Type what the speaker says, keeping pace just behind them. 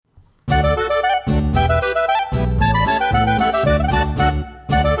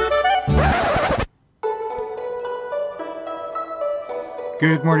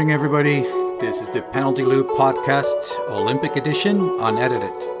Good morning, everybody. This is the Penalty Loop Podcast, Olympic Edition,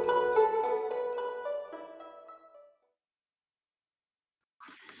 unedited.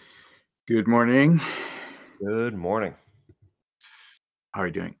 Good morning. Good morning. How are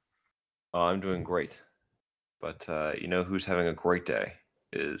you doing? I'm doing great. But you know who's having a great day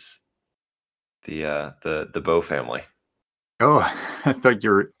is the Boe family. Oh, I thought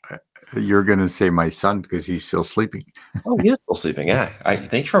you were going to say my son because he's still sleeping. Oh, he is still sleeping. Yeah.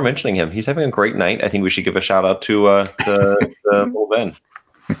 Thank you for mentioning him. He's having a great night. I think we should give a shout out to the little Ben.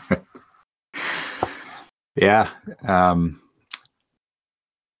 Yeah.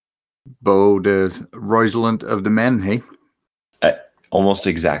 Boe, the Royceland of the men, hey? Almost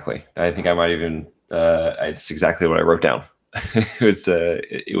exactly. I think I might even. It's exactly what I wrote down.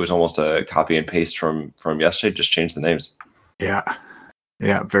 It was almost a copy and paste from yesterday. Just changed the names. Yeah.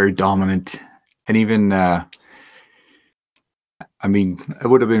 Very dominant, and even. I mean, it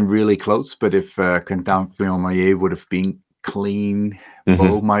would have been really close, but if Quentin Fillon-Maillet would have been clean,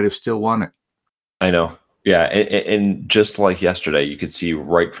 Boe might have still won it. I know. Yeah, and just like yesterday, you could see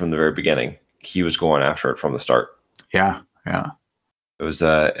right from the very beginning, he was going after it from the start. Yeah. It was.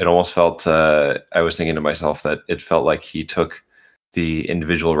 It almost felt. I was thinking to myself that it felt like he took the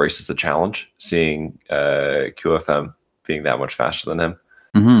individual race as a challenge, seeing QFM being that much faster than him,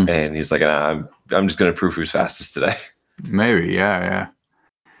 and he's like, I'm just going to prove who's fastest today. Maybe, yeah.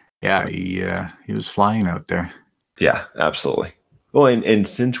 He was flying out there. Yeah, absolutely. Well, and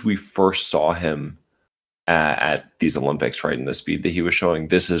since we first saw him at these Olympics, right, in the speed that he was showing,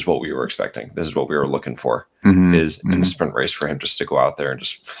 this is what we were expecting. This is what we were looking for, is in a sprint race for him just to go out there and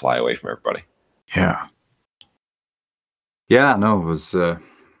just fly away from everybody. Yeah. Yeah, no, it was a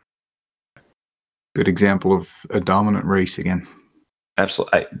good example of a dominant race again.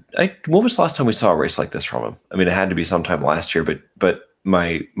 Absolutely. When was the last time we saw a race like this from him? I mean, it had to be sometime last year, but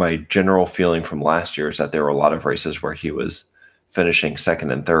my general feeling from last year is that there were a lot of races where he was finishing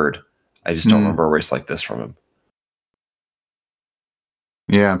second and third. I just don't remember a race like this from him.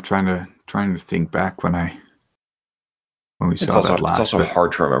 Yeah, I'm trying to think back when we saw that last. It's also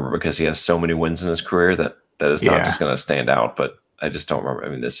hard to remember because he has so many wins in his career that is not just going to stand out. But I just don't remember. I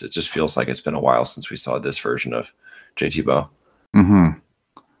mean, it just feels like it's been a while since we saw this version of JT Boe.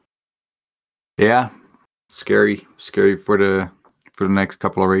 Yeah, scary for the next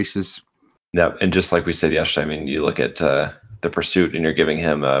couple of races. Yeah, and just like we said yesterday, I mean, you look at the pursuit, and you're giving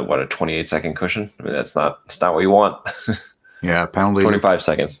him a 28-second cushion. I mean, it's not what you want. Yeah, penalty 25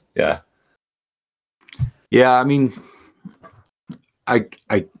 seconds. Yeah. Yeah, I mean, I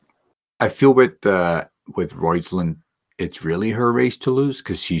feel with Royceland, it's really her race to lose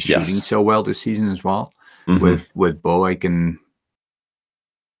because she's shooting so well this season as well. With Boe, I can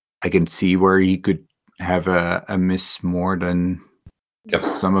see where he could have a miss more than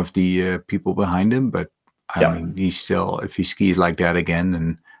some of the people behind him, but I mean, he's still, if he skis like that again,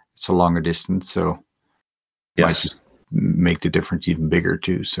 and it's a longer distance, so might just make the difference even bigger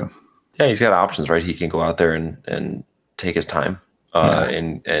too. So yeah, he's got options, right? He can go out there and take his time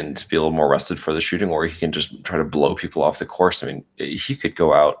and be a little more rested for the shooting, or he can just try to blow people off the course. I mean, he could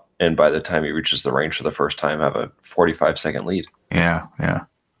go out and by the time he reaches the range for the first time, have a 45-second lead. Yeah.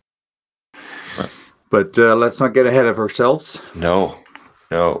 But let's not get ahead of ourselves. No.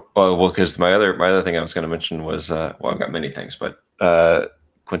 Well, because my other thing I was going to mention was I've got many things, but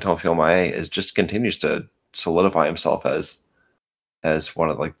Quentin Fillon-Maillet just continues to solidify himself as one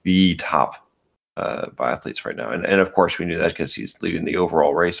of like the top biathletes right now, and of course we knew that because he's leading the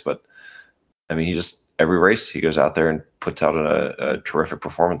overall race. But I mean, he just every race he goes out there and puts out a terrific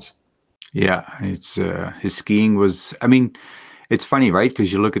performance. Yeah, it's his skiing was. I mean, it's funny, right?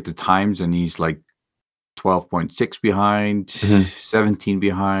 Because you look at the times and he's like 12.6 behind, 17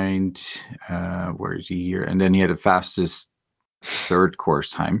 behind. Where is he here? And then he had the fastest third course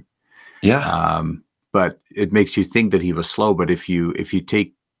time. Yeah. But it makes you think that he was slow. But if you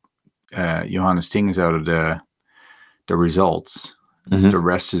take Johannes Tingnes out of the results, the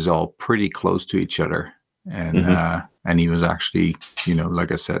rest is all pretty close to each other. And he was actually,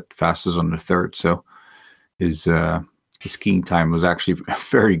 like I said, fastest on the third. So his skiing time was actually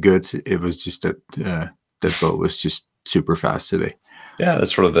very good. It was just that Boe was just super fast today. Yeah,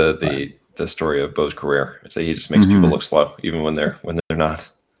 that's sort of the story of Boe's career. It's that he just makes people look slow, even when they're not.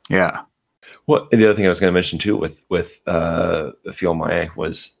 Yeah. Well, and the other thing I was going to mention too with Fillon-Maillet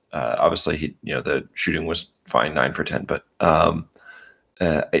was obviously the shooting was fine, 9 for 10, but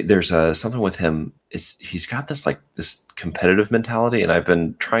there's something with him. He's got this competitive mentality, and I've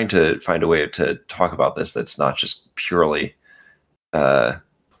been trying to find a way to talk about this that's not just purely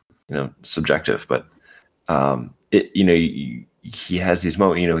subjective, but he has these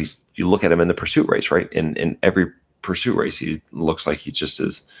moments. You look at him in the pursuit race, right? In every pursuit race, he looks like he just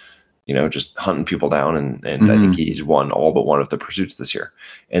is, just hunting people down. And I think he's won all but one of the pursuits this year.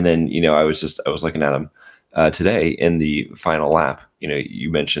 And then, I was looking at him today in the final lap.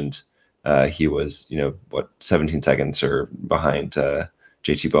 You mentioned he was, 17 seconds or behind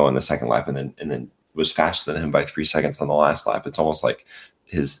JT Boe in the second lap, and then was faster than him by 3 seconds on the last lap. It's almost like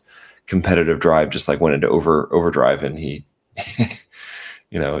his competitive drive just like went into overdrive, and he,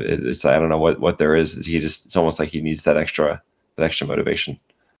 it's I don't know what there is. It's almost like he needs that extra motivation.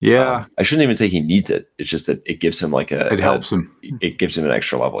 Yeah, I shouldn't even say he needs it. It's just that it gives him it helps him. It gives him an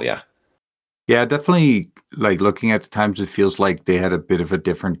extra level. Yeah. Yeah, definitely. Like looking at the times, it feels like they had a bit of a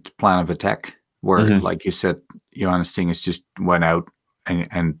different plan of attack. Where, like you said, Johannes Tinges just went out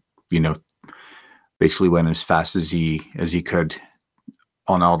and basically went as fast as he could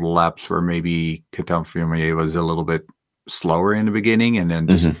on all the laps. Where maybe Quentin Fillon was a little bit slower in the beginning, and then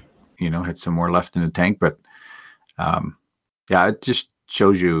just had some more left in the tank. But yeah, it just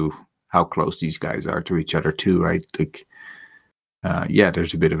shows you how close these guys are to each other too, right? Like,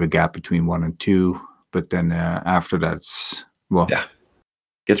 there's a bit of a gap between 1 and 2, but then after that's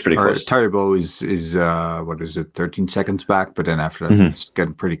gets pretty close. Tarjei Boe is what is it, 13 seconds back, but then after that it's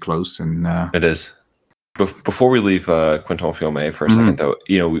getting pretty close. And it is. Before we leave Quentin Fillon for a second, though,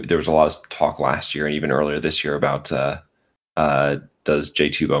 there was a lot of talk last year and even earlier this year about does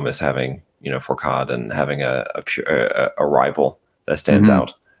JT Boe miss having Fourcade and having a rival that stands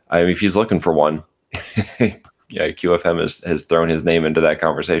out. I mean, if he's looking for one, QFM has thrown his name into that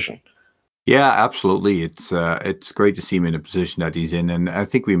conversation. Yeah, absolutely. It's great to see him in the position that he's in, and I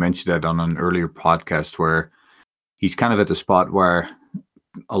think we mentioned that on an earlier podcast where he's kind of at the spot where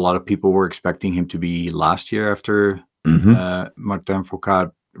a lot of people were expecting him to be last year after Martin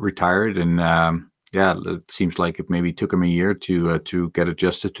Fourcade retired, and it seems like it maybe took him a year to get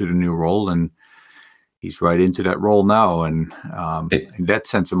adjusted to the new role, and he's right into that role now. And in that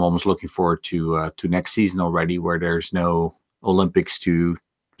sense, I'm almost looking forward to next season already, where there's no Olympics to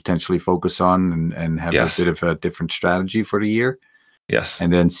potentially focus on and have a bit of a different strategy for the year. Yes,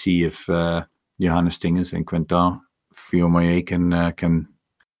 and then see if Johannes Tinges and Quentin Fillon can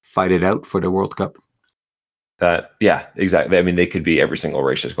fight it out for the World Cup. Exactly. I mean, they could be every single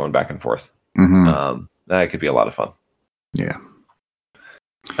race just going back and forth. That could be a lot of fun. Yeah.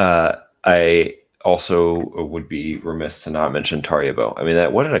 I also would be remiss to not mention Tarjei Boe. I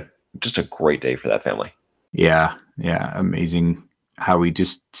mean, just a great day for that family. Yeah, amazing how he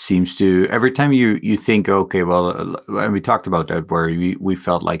just seems to, every time you think, okay, well, and we talked about that where we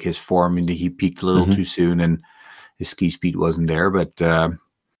felt like his form, and he peaked a little too soon and his ski speed wasn't there. But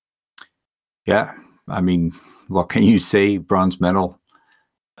I mean, what can you say? Bronze medal.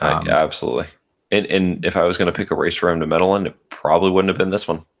 Absolutely. And if I was going to pick a race for him to medal in, it probably wouldn't have been this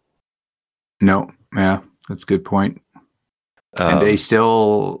one. No, yeah, that's a good point. And they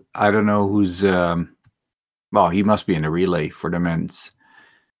still, I don't know who's, well, he must be in a relay for the men's.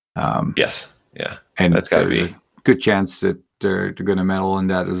 Yes, yeah. And that's got to be a good chance that they're going to medal in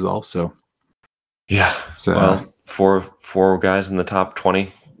that as well. So, yeah. Well, four guys in the top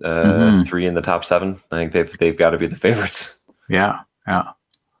 20, 3 in the top 7. I think they've got to be the favorites. Yeah. And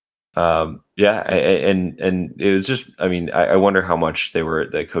it was just, I mean, I wonder how much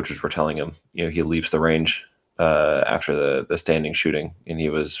the coaches were telling him, he leaves the range after the standing shooting, and he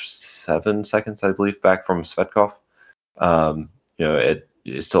was 7 seconds, I believe, back from Svetkov.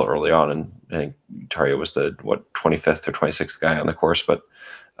 It's still early on, and I think Tarjei was the 25th or 26th guy on the course, but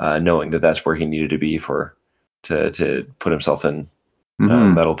knowing that that's where he needed to be to put himself in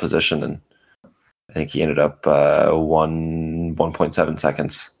medal position, and I think he ended up 1.7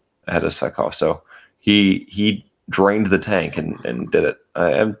 seconds ahead of Svetkov. So he drained the tank and did it.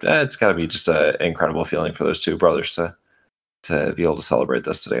 It's got to be just an incredible feeling for those two brothers to be able to celebrate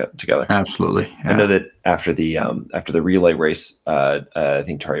this together. Absolutely. Yeah. I know that after the relay race, I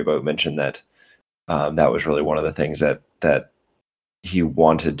think Tarjei Boe mentioned that that was really one of the things that he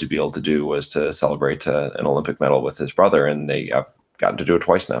wanted to be able to do was to celebrate an Olympic medal with his brother, and they have gotten to do it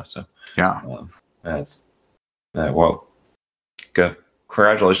twice now. So that's well, good.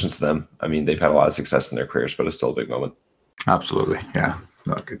 Congratulations to them. I mean, they've had a lot of success in their careers, but it's still a big moment. Absolutely. Yeah.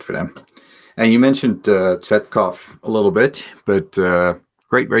 Not good for them. And you mentioned Svetkov a little bit, but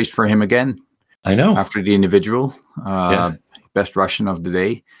great race for him again. I know. After the individual, best Russian of the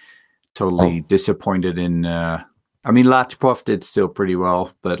day. Totally disappointed in. I mean, Latipov did still pretty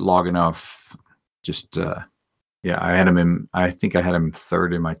well, but Loganov just, I had him I think I had him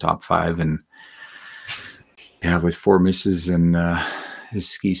third in my top 5, and with 4 misses, and his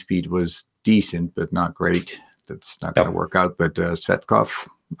ski speed was decent, but not great. that's not going to work out. But Svetkov,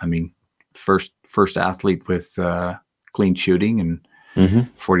 I mean, first athlete with clean shooting and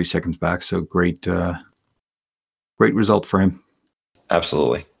 40 seconds back. So great result for him.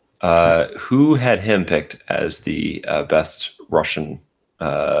 Absolutely. Who had him picked as the best Russian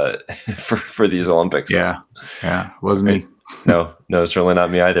for these Olympics? Yeah, wasn't me. No, certainly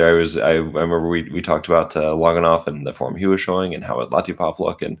not me either. I remember we talked about Loganov and the form he was showing and how would Latipov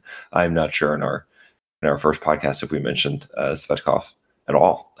look, and I'm not sure in our first podcast if we mentioned Svetkov at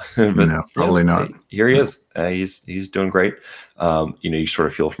all. But, no, probably not. Here he is. He's doing great. You sort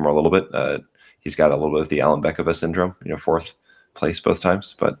of feel from a little bit. He's got a little bit of the Alan Bekova syndrome. Fourth place both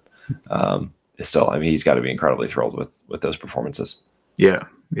times, but still, I mean, he's got to be incredibly thrilled with those performances. Yeah.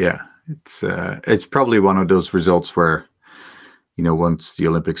 It's probably one of those results where, once the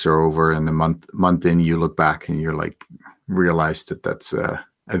Olympics are over and a month in, you look back and you're like, realize that that's a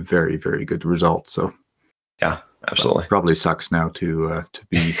very, very good result. So yeah, absolutely. Probably sucks now to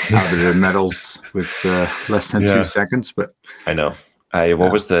be out of the medals with less than 2 seconds, but I know.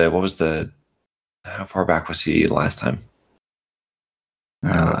 What was the how far back was he last time?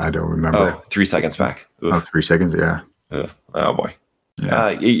 I don't remember. 3 seconds back. Oof. 3 seconds. Yeah. Oh boy. Yeah.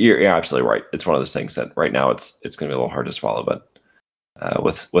 You're absolutely right. It's one of those things that right now it's going to be a little hard to swallow, but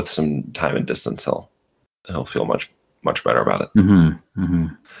with some time and distance, he'll feel much better about it. Mm-hmm.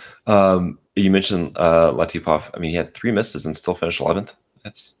 Mm-hmm. You mentioned Latipov. I mean, he had 3 misses and still finished 11th.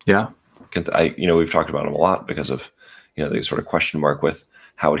 We've talked about him a lot because of the sort of question mark with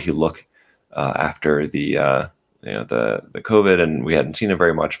how would he look after the COVID, and we hadn't seen him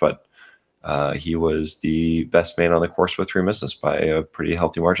very much, but he was the best man on the course with 3 misses by a pretty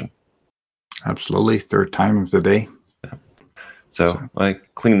healthy margin. Absolutely, third time of the day. Yeah. So I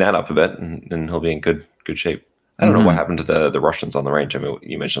clean that up a bit, and he'll be in good shape. I don't know what happened to the Russians on the range. I mean,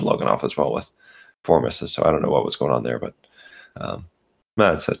 you mentioned Loganov as well with 4 misses, so I don't know what was going on there, but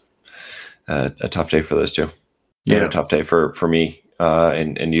it's a tough day for those two. Yeah, a tough day for me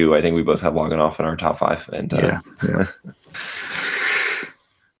and you. I think we both have Loganov in our top 5. And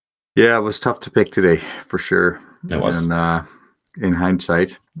yeah, it was tough to pick today for sure. It was. And in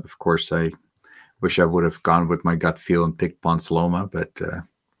hindsight, of course, I wish I would have gone with my gut feel and picked Ponsaloma, but.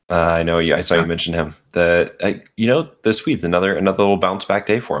 I know. I saw you mention him. The Swedes, another little bounce back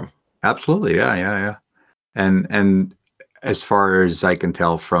day for him. Absolutely, yeah. And as far as I can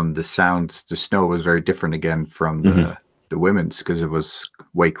tell from the sounds, the snow was very different again from the women's because it was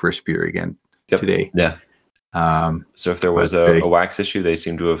way crispier again today. Yeah. So if there was a wax issue, they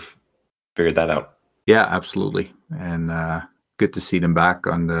seem to have figured that out. Yeah, absolutely, and good to see them back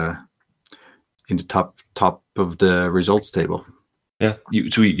in the top of the results table. Yeah,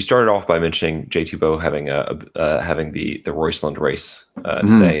 so you started off by mentioning JT Boe having the Royceland race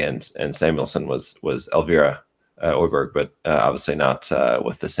today, and Samuelsson was Elvira Oiberg, but obviously not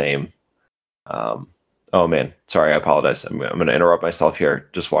with the same. Oh man, sorry, I apologize. I'm going to interrupt myself here.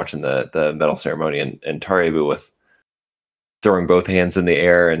 Just watching the medal ceremony and Tarjei Boe with throwing both hands in the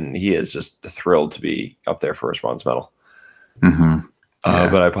air, and he is just thrilled to be up there for his bronze medal. Mm-hmm. Yeah.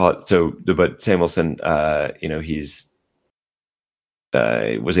 But I apologize. But Samuelsson, he's.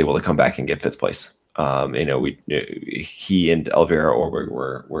 Was able to come back and get 5th place. He and Elvira Oiberg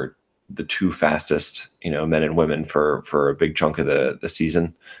were the 2 fastest, men and women for a big chunk of the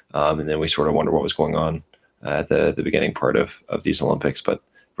season. And then we sort of wonder what was going on at the beginning part of these Olympics, but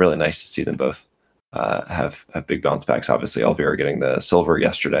really nice to see them both have big bounce backs. Obviously, Elvira getting the silver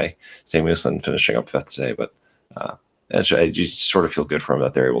yesterday, Samuelsson finishing up 5th today, but you sort of feel good for them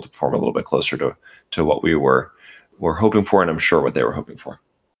that they're able to perform a little bit closer to what we were hoping for, and I'm sure what they were hoping for.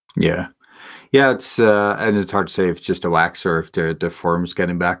 Yeah, it's and it's hard to say if it's just a wax or if the form's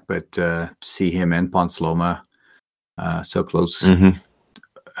getting back, but to see him and Ponsaloma so close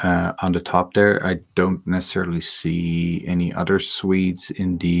on the top there, I don't necessarily see any other Swedes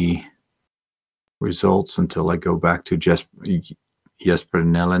in the results until I go back to Jesper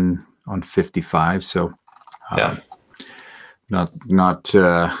Nellen on 55. So not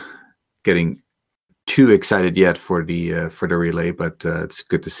getting too excited yet for the relay, but it's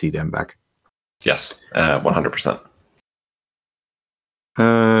good to see them back. Yes, 100%.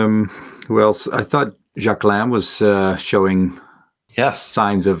 Who else? I thought Jacques Lam was showing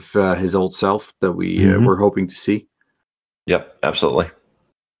signs of his old self that we were hoping to see. Yep, absolutely.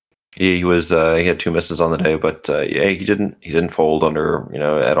 He was he had 2 misses on the day, but he didn't fold under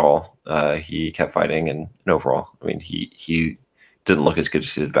at all. He kept fighting, and overall, I mean, he didn't look as good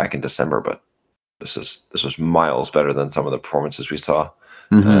as he did back in December, but this was miles better than some of the performances we saw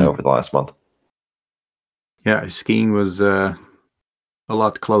over the last month. Yeah, skiing was a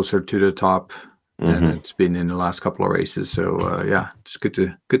lot closer to the top than it's been in the last couple of races. So it's good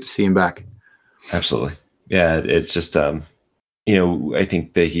to see him back. Absolutely. Yeah, it's just I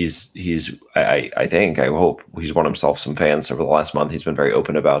think that I hope he's won himself some fans over the last month. He's been very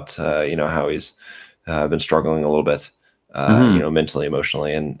open about how he's been struggling a little bit, mentally,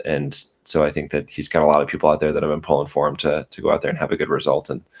 emotionally, and so I think that he's got a lot of people out there that have been pulling for him to go out there and have a good result.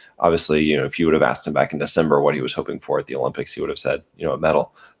 And obviously, if you would have asked him back in December what he was hoping for at the Olympics, he would have said a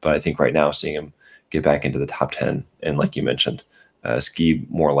medal. But I think right now, seeing him get back into the top 10 and, like you mentioned, ski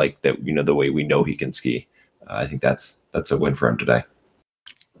more like that, the way we know he can ski. I think that's a win for him today.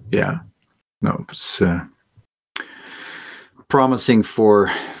 Yeah, no, it's promising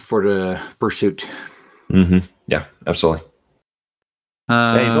for the pursuit. Mm-hmm. Yeah, absolutely.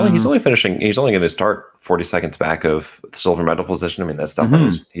 He's only finishing. He's only going to start 40 seconds back of the silver medal position. I mean, that's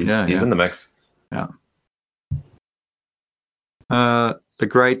definitely he's in the mix. Yeah. The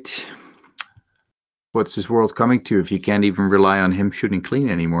great. What's this world coming to if you can't even rely on him shooting clean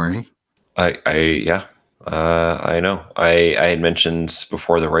anymore? Eh? I know. I had mentioned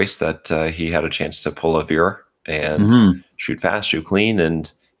before the race that he had a chance to pull a Vera and shoot fast, shoot clean,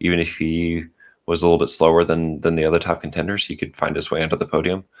 and even if he was a little bit slower than the other top contenders, he could find his way onto the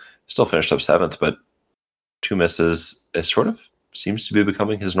podium. Still finished up 7th, but 2 misses. It sort of seems to be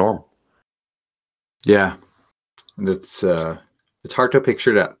becoming his norm. Yeah, it's hard to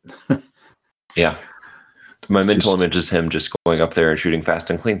picture that. Yeah. My mental image is him just going up there and shooting fast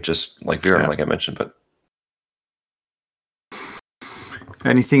and clean, just like Vera, like I mentioned. But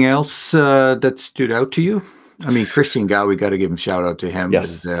anything else that stood out to you? I mean, Christian Gau, we got to give him a shout out to him.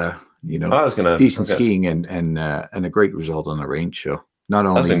 Yes, decent skiing and a great result on the range. So not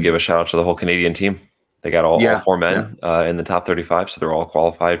only I was going to give a shout out to the whole Canadian team. They got all 4 men in the top 35, so they're all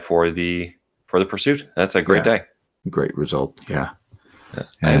qualified for the pursuit. That's a great day. Great result. Yeah.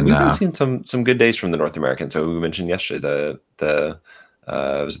 And we've been seeing some good days from the North Americans. So we mentioned yesterday the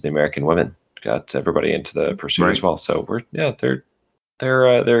American women got everybody into the pursuit as well. So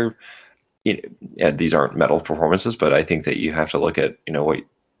they're these aren't medal performances, but I think that you have to look at what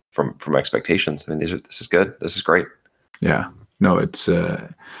from expectations. I mean, this is good. This is great. Yeah. No, it's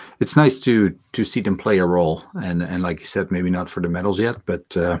nice to see them play a role, and like you said, maybe not for the medals yet, but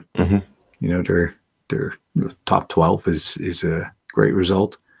their top 12 is a great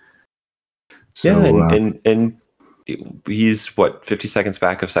result. So, and he's 50 seconds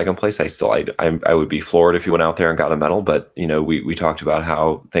back of second place. I would be floored if he went out there and got a medal, but we talked about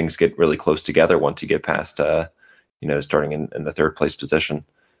how things get really close together once you get past starting in the 3rd place position.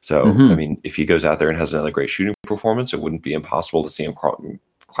 So I mean, if he goes out there and has another great shooting performance, it wouldn't be impossible to see him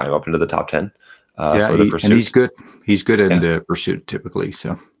climb up into the top 10 for the pursuit. And he's good in the pursuit typically.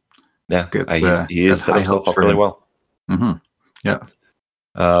 So he has set himself up really well. Mm-hmm.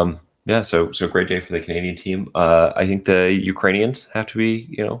 Yeah. So great day for the Canadian team. I think the Ukrainians have to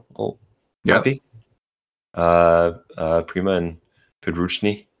be, happy. Prima and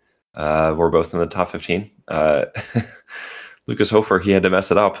Pedruchny were both in the top 15. Lucas Hofer, he had to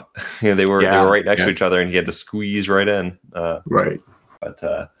mess it up. They were right next to each other, and he had to squeeze right in. Right. But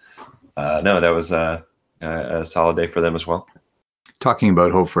no, that was a solid day for them as well. Talking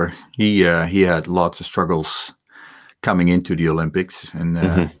about Hofer, he had lots of struggles coming into the Olympics, and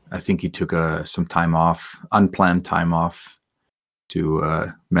I think he took some time off, unplanned time off,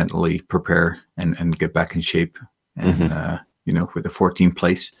 to mentally prepare and get back in shape. And with the 14th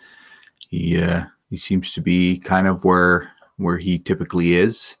place, he seems to be kind of where he typically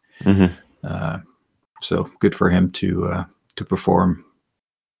is. So good for him to perform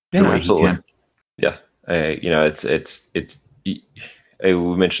the way absolutely. he can. Yeah, it's.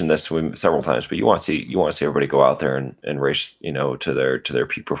 We mentioned this several times, but you want to see everybody go out there and race, to their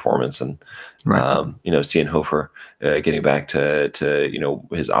peak performance, and seeing Hofer getting back to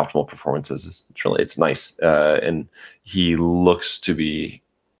his optimal performances it's nice, and he looks to be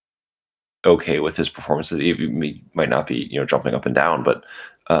okay with his performances. He might not be jumping up and down, but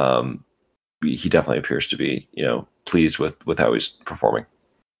he definitely appears to be pleased with how he's performing.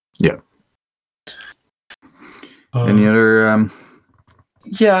 Yeah. Any other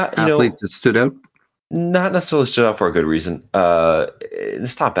athletes that stood out? Not necessarily stood out for a good reason.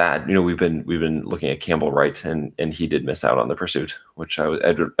 It's not bad. We've been looking at Campbell Wright, and he did miss out on the pursuit, which I've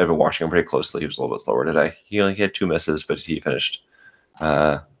been watching him pretty closely. He was a little bit slower today. He only had 2 misses, but he finished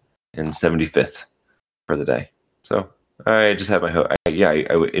in 75th for the day. So I just had I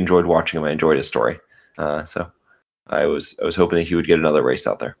enjoyed watching him. I enjoyed his story. So I was hoping that he would get another race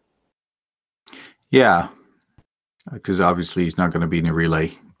out there. Yeah. Because obviously he's not going to be in a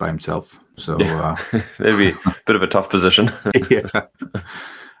relay by himself. So that'd be a bit of a tough position. Yeah.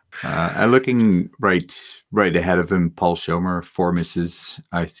 And looking right ahead of him, Paul Schomer, 4 misses.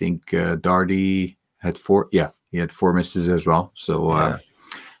 I think Darty had 4. Yeah, he had 4 misses as well. So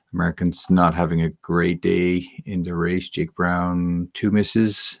Americans not having a great day in the race. Jake Brown, 2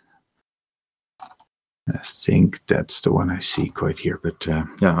 misses. I think that's the one I see quite here. But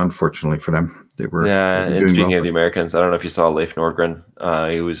unfortunately for them, they were and doing speaking well. of the Americans, I don't know if you saw Leif Nordgren.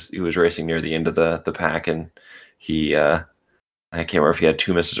 He was racing near the end of the pack, and he I can't remember if he had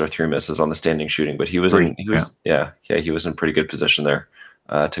 2 misses or 3 misses on the standing shooting, but he was he was in pretty good position there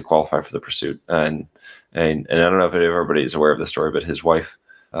to qualify for the pursuit. And I don't know if everybody's aware of the story, but his wife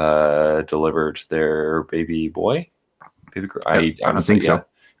delivered their baby boy. I honestly think so.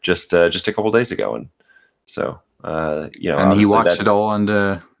 Just a couple days ago, and so and he watched it all on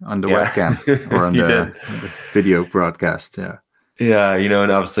the webcam or on the video broadcast. Yeah,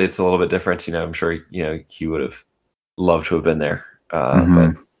 and obviously it's a little bit different. I'm sure he would have loved to have been there,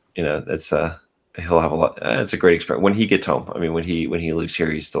 but it's he'll have a lot. It's a great experience when he gets home. I mean, when he leaves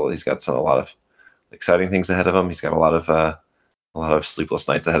here, he's got a lot of exciting things ahead of him. He's got a lot of sleepless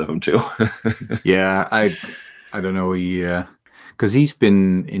nights ahead of him too. Yeah, I don't know. Because he's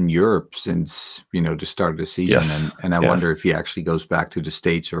been in Europe since the start of the season, and I wonder if he actually goes back to the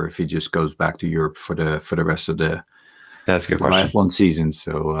States or if he just goes back to Europe for the rest of the that's a good question. Triathlon season.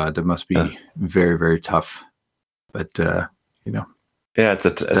 So that must be very, very tough. But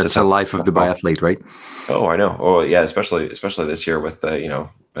it's a life of the biathlete, right? Oh, I know. Oh, yeah, especially this year with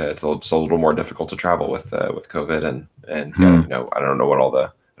it's a little more difficult to travel with COVID and I don't know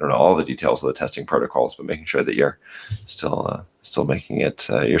all the details of the testing protocols, but making sure that you're still making it,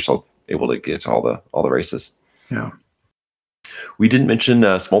 you're still able to get all the races. Yeah. We didn't mention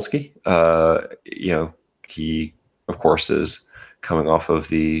Smolsky. He of course is coming off of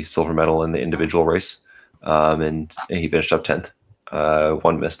the silver medal in the individual race, and he finished up 10th.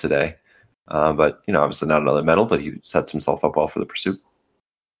 1 miss today, but obviously not another medal, but he sets himself up well for the pursuit.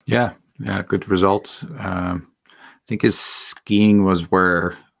 Yeah, good results. I think his skiing was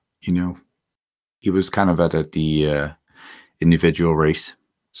where he was kind of at the individual race,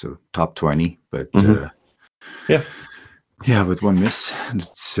 so top 20, but with 1 miss.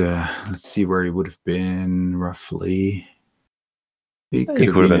 Let's see where he would have been roughly. He could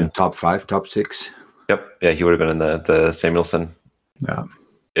have been in top 5, top 6. Yep, yeah, he would have been in the Samuelsson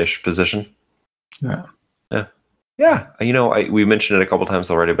ish position. Yeah. We mentioned it a couple times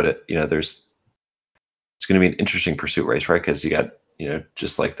already, but it's going to be an interesting pursuit race, right? Because you got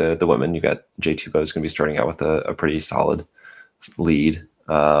just like the women, you got JT Boe is going to be starting out with a pretty solid lead,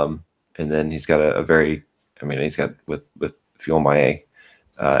 and then he's got he's got with Fuel Maie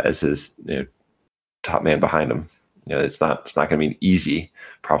as his top man behind him. It's not going to be an easy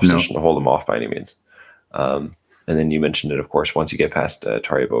proposition to hold him off by any means. And then you mentioned it, of course, once you get past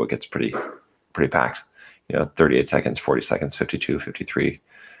Tarjei Boe, it gets pretty packed. 38 seconds, 40 seconds, 52, 53,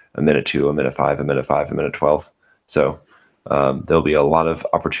 a minute 2, a minute 5, a minute 5, a minute 12. So there'll be a lot of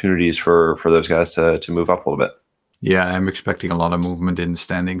opportunities for those guys to move up a little bit. Yeah, I'm expecting a lot of movement in the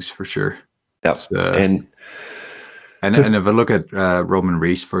standings for sure. Yep. And if I look at Roman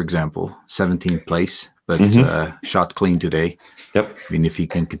Rees, for example, 17th place, but shot clean today. Yep. I mean, if he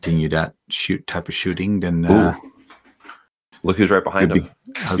can continue that type of shooting, then look who's right behind him.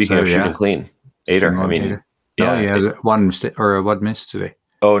 Speaking of shooting clean, Ader. Ader. Yeah, he has 1 mistake or 1 miss today.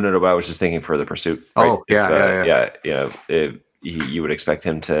 Oh no, but I was just thinking for the pursuit. Right? Oh, You would expect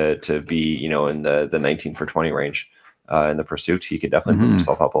him to be in the 19 for 20 range in the pursuit. He could definitely move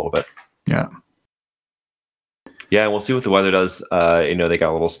himself up a little bit. Yeah. Yeah, and we'll see what the weather does. They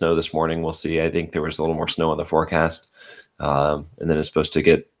got a little snow this morning. We'll see. I think there was a little more snow on the forecast, and then it's supposed to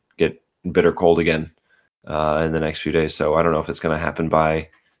get bitter cold again in the next few days. So I don't know if it's going to happen by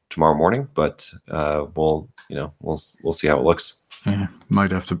tomorrow morning, but we'll see how it looks. Yeah,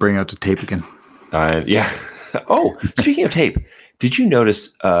 might have to bring out the tape again. Yeah. Oh, speaking of tape, did you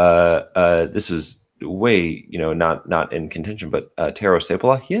notice? This was way not in contention, but Tero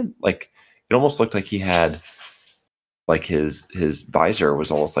Sepola, he had it almost looked like he had his visor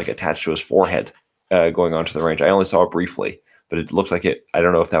was almost attached to his forehead going onto the range. I only saw it briefly, but it looked like it. I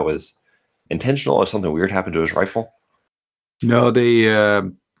don't know if that was intentional or something weird happened to his rifle. No,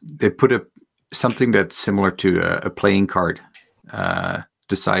 they put something that's similar to a playing card, the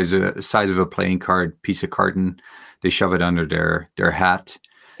size of a playing card, piece of carton. They shove it under their hat.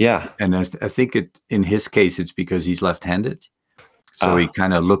 Yeah, and I think in his case it's because he's left-handed. So he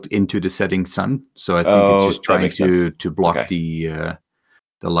kind of looked into the setting sun. So I think it's just trying to block the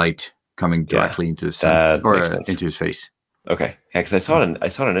light coming directly into the sun or into his face. Okay, yeah, because I saw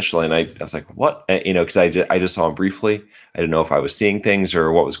it initially, and I was like, "What?" Because I just saw him briefly. I didn't know if I was seeing things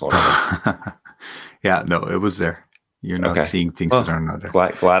or what was going on. Yeah, no, it was there. You're not Okay, seeing things that well, are not there.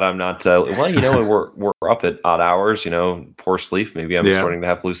 glad I'm not. Well, we're up at odd hours. Poor sleep. Maybe I'm Yeah, starting to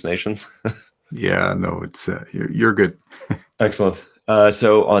have hallucinations. yeah, no, it's you're good. Excellent.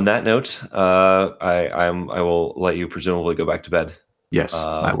 So on that note, I will let you presumably go back to bed. Yes,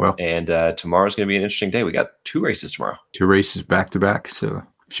 I will. And tomorrow's going to be an interesting day. We got 2 races tomorrow. 2 races back to back, so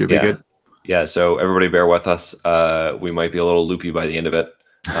should be Yeah. good. Yeah. So everybody bear with us. We might be a little loopy by the end of it.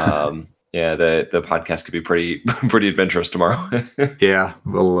 Yeah, the podcast could be pretty adventurous tomorrow. Yeah,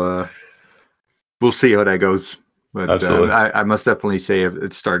 we'll see how that goes. But Absolutely. I must definitely say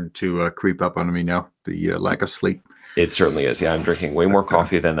it started to creep up on me now, the lack of sleep. It certainly is. Yeah, I'm drinking way more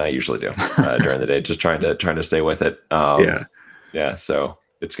coffee than I usually do during the day, just trying to stay with it. Yeah. Yeah. So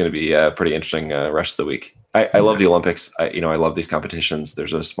it's going to be a pretty interesting rest of the week. I love the Olympics. I love these competitions.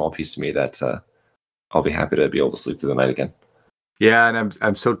 There's a small piece of me that I'll be happy to be able to sleep through the night again. Yeah, and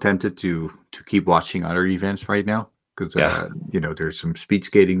I'm so tempted to keep watching other events right now because there's some speed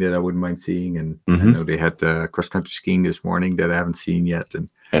skating that I wouldn't mind seeing, and I know they had cross country skiing this morning that I haven't seen yet, and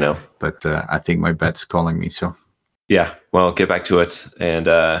I know, but I think my bet's calling me. So yeah, well, get back to it, and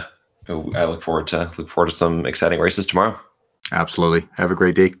I look forward to some exciting races tomorrow. Absolutely, have a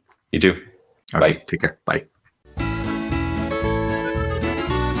great day. You too. Okay, Bye. take care. Bye.